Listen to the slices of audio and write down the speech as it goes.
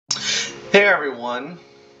Hey everyone!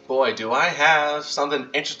 Boy, do I have something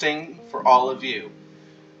interesting for all of you.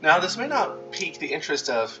 Now, this may not pique the interest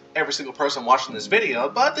of every single person watching this video,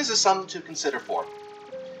 but this is something to consider for.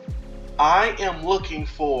 I am looking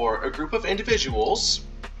for a group of individuals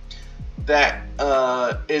that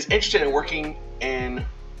is interested in working in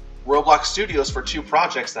Roblox Studios for two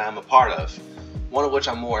projects that I'm a part of. One of which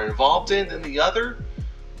I'm more involved in than the other,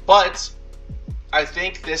 but I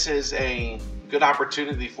think this is a good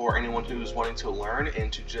opportunity for anyone who's wanting to learn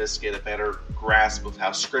and to just get a better grasp of how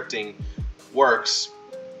scripting works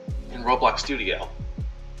in Roblox Studio.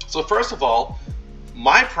 So first of all,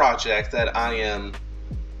 my project that I am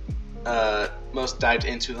most dived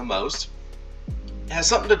into the most has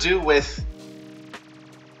something to do with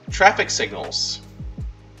traffic signals.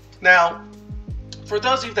 Now, for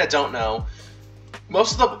those of you that don't know,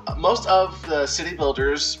 most of the city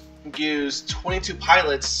builders use 22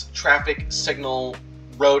 Pilots traffic signal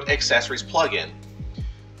road accessories plugin,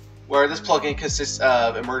 where this plugin consists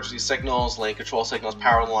of emergency signals, lane control signals,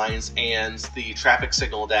 power lines, and the traffic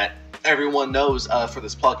signal that everyone knows for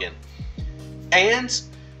this plugin. And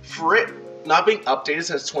for it not being updated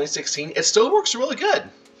since 2016, it still works really good.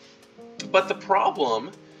 But the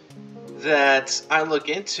problem that I look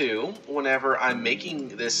into whenever I'm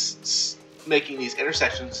making these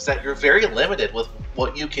intersections is that you're very limited with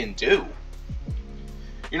what you can do.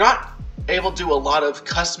 You're not able to do a lot of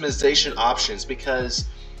customization options because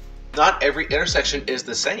not every intersection is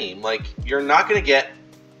the same. Like, you're not going to get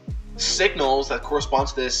signals that correspond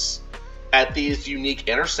to this at these unique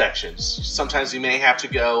intersections. Sometimes you may have to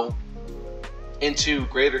go into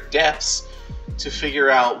greater depths to figure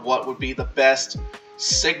out what would be the best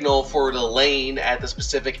signal for the lane at the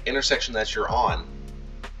specific intersection that you're on.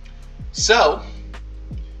 So,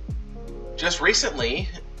 just recently,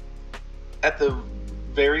 at the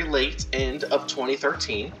very late end of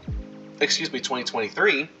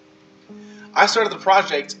 2023, I started the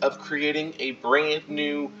project of creating a brand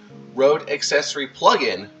new road accessory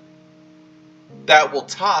plugin that will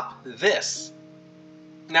top this.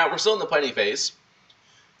 Now, we're still in the planning phase.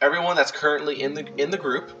 Everyone that's currently in the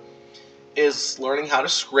group is learning how to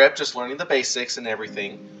script, just learning the basics and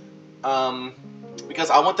everything. Because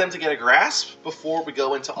I want them to get a grasp before we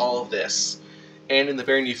go into all of this. And in the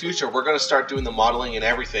very near future, we're going to start doing the modeling and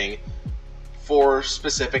everything for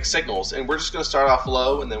specific signals. And we're just going to start off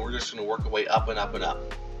low, and then we're just going to work our way up and up and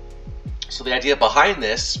up. So the idea behind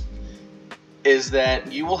this is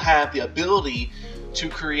that you will have the ability to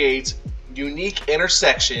create unique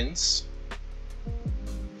intersections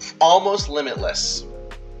almost limitless.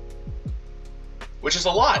 Which is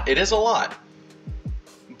a lot. It is a lot.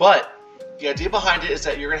 But the idea behind it is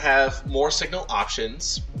that you're going to have more signal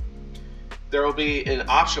options. There will be an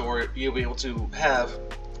option where you'll be able to have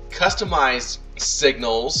customized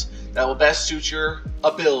signals that will best suit your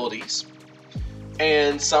abilities.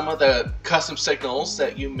 And some of the custom signals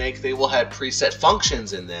that you make, they will have preset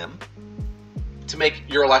functions in them to make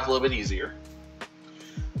your life a little bit easier.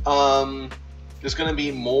 There's going to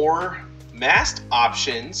be more masked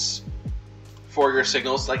options for your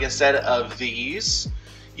signals. Like, instead of these,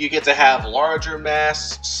 you get to have larger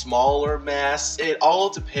masks, smaller masks. It all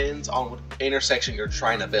depends on what intersection you're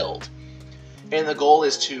trying to build. And the goal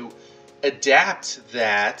is to adapt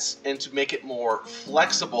that and to make it more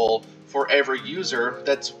flexible for every user.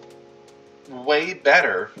 That's way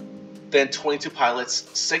better than 22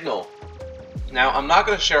 Pilots signal. Now, I'm not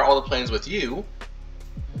going to share all the plans with you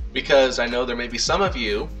because I know there may be some of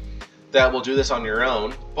you that will do this on your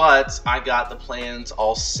own, but I got the plans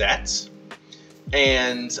all set.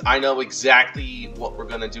 And I know exactly what we're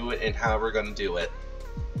going to do it and how we're going to do it.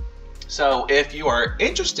 So if you are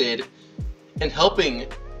interested in helping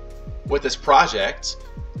with this project,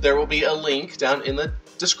 there will be a link down in the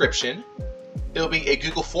description. It will be a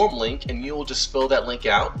Google form link, and you will just fill that link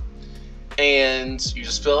out. And you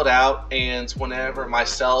just fill it out, and whenever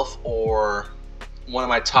myself or one of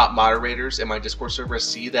my top moderators in my Discord server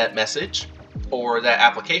see that message or that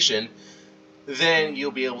application, then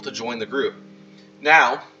you'll be able to join the group.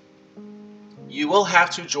 Now, you will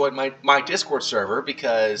have to join my Discord server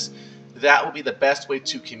because that will be the best way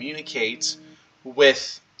to communicate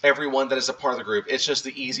with everyone that is a part of the group. It's just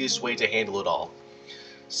the easiest way to handle it all.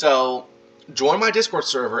 So, join my Discord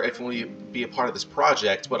server if you want to be a part of this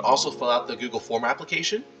project, but also fill out the Google Form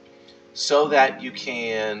application so that you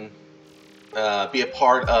can be a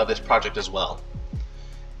part of this project as well.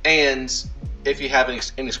 And if you have any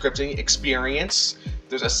scripting experience,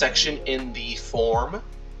 there's a section in the form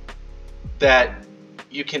that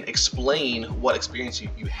you can explain what experience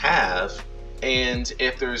you have, and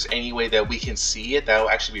if there's any way that we can see it, that will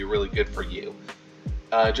actually be really good for you.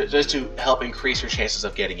 just to help increase your chances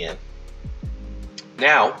of getting in.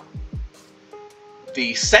 Now,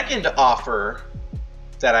 the second offer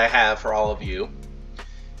that I have for all of you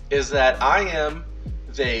is that I am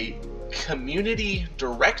the community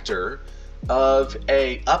director of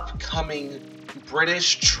a upcoming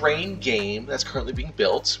British train game that's currently being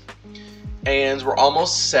built, and we're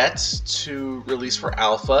almost set to release for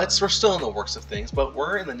alpha. We're still in the works of things, but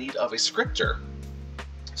we're in the need of a scripter.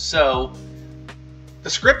 So the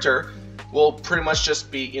scripter will pretty much just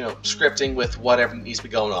be, scripting with whatever needs to be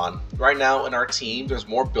going on. Right now in our team, there's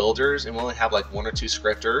more builders, and we only have like 1 or 2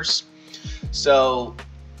 scripters. So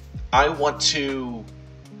I want to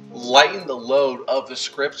lighten the load of the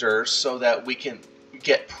scripters so that we can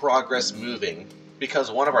get progress moving. Because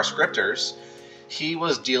one of our scripters, he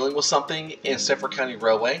was dealing with something in Suffolk County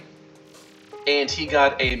Railway, and he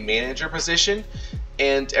got a manager position.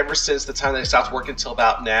 And ever since the time that he stopped working until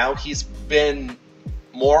about now, he's been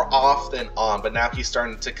more off than on, but now he's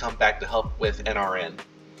starting to come back to help with NRN.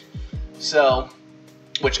 So,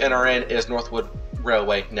 which NRN is Northwood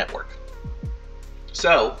Railway Network.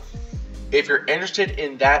 So, if you're interested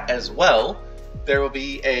in that as well, there will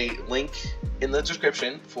be a link in the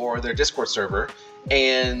description for their Discord server,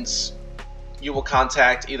 and you will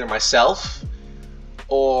contact either myself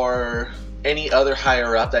or any other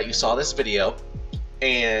higher up that you saw this video,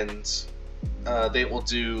 and they will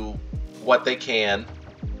do what they can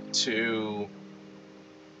to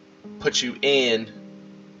put you in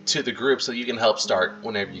to the group so you can help start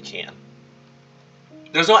whenever you can.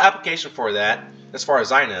 There's no application for that as far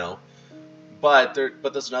as I know, but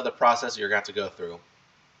there's another process you're going to have to go through.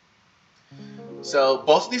 So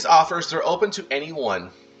both of these offers, they're open to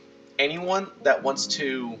anyone that wants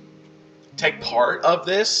to take part of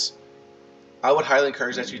this. I would highly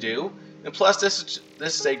encourage that you do. And plus, this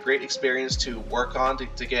is a great experience to work on,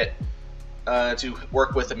 to get to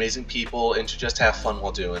work with amazing people and to just have fun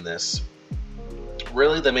while doing this.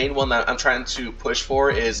 Really, the main one that I'm trying to push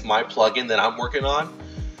for is my plugin that I'm working on,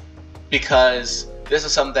 because this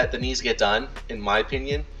is something that needs to get done, in my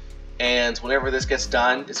opinion. And whenever this gets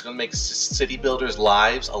done, it's going to make city builders'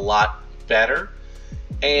 lives a lot better.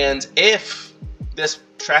 And if this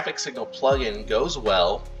traffic signal plugin goes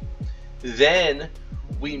well, then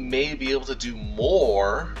we may be able to do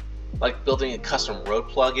more, like building a custom road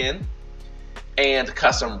plugin and a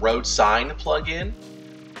custom road sign plugin,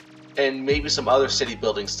 and maybe some other city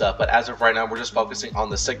building stuff. But as of right now, we're just focusing on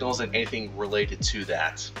the signals and anything related to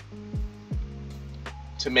that,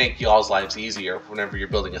 to make y'all's lives easier whenever you're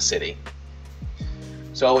building a city.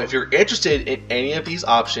 So if you're interested in any of these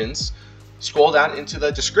options, scroll down into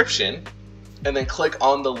the description and then click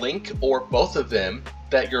on the link or both of them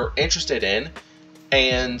that you're interested in,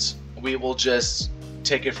 and we will just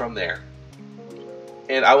take it from there.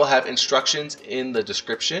 And I will have instructions in the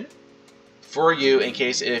description for you in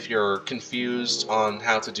case if you're confused on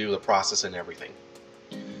how to do the process and everything.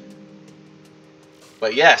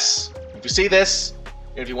 But yes, if you see this,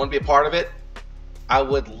 and if you want to be a part of it, I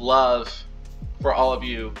would love for all of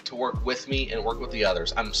you to work with me and work with the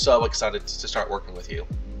others. I'm so excited to start working with you.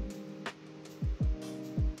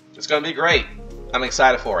 It's going to be great. I'm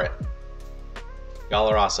excited for it. Y'all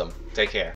are awesome. Take care.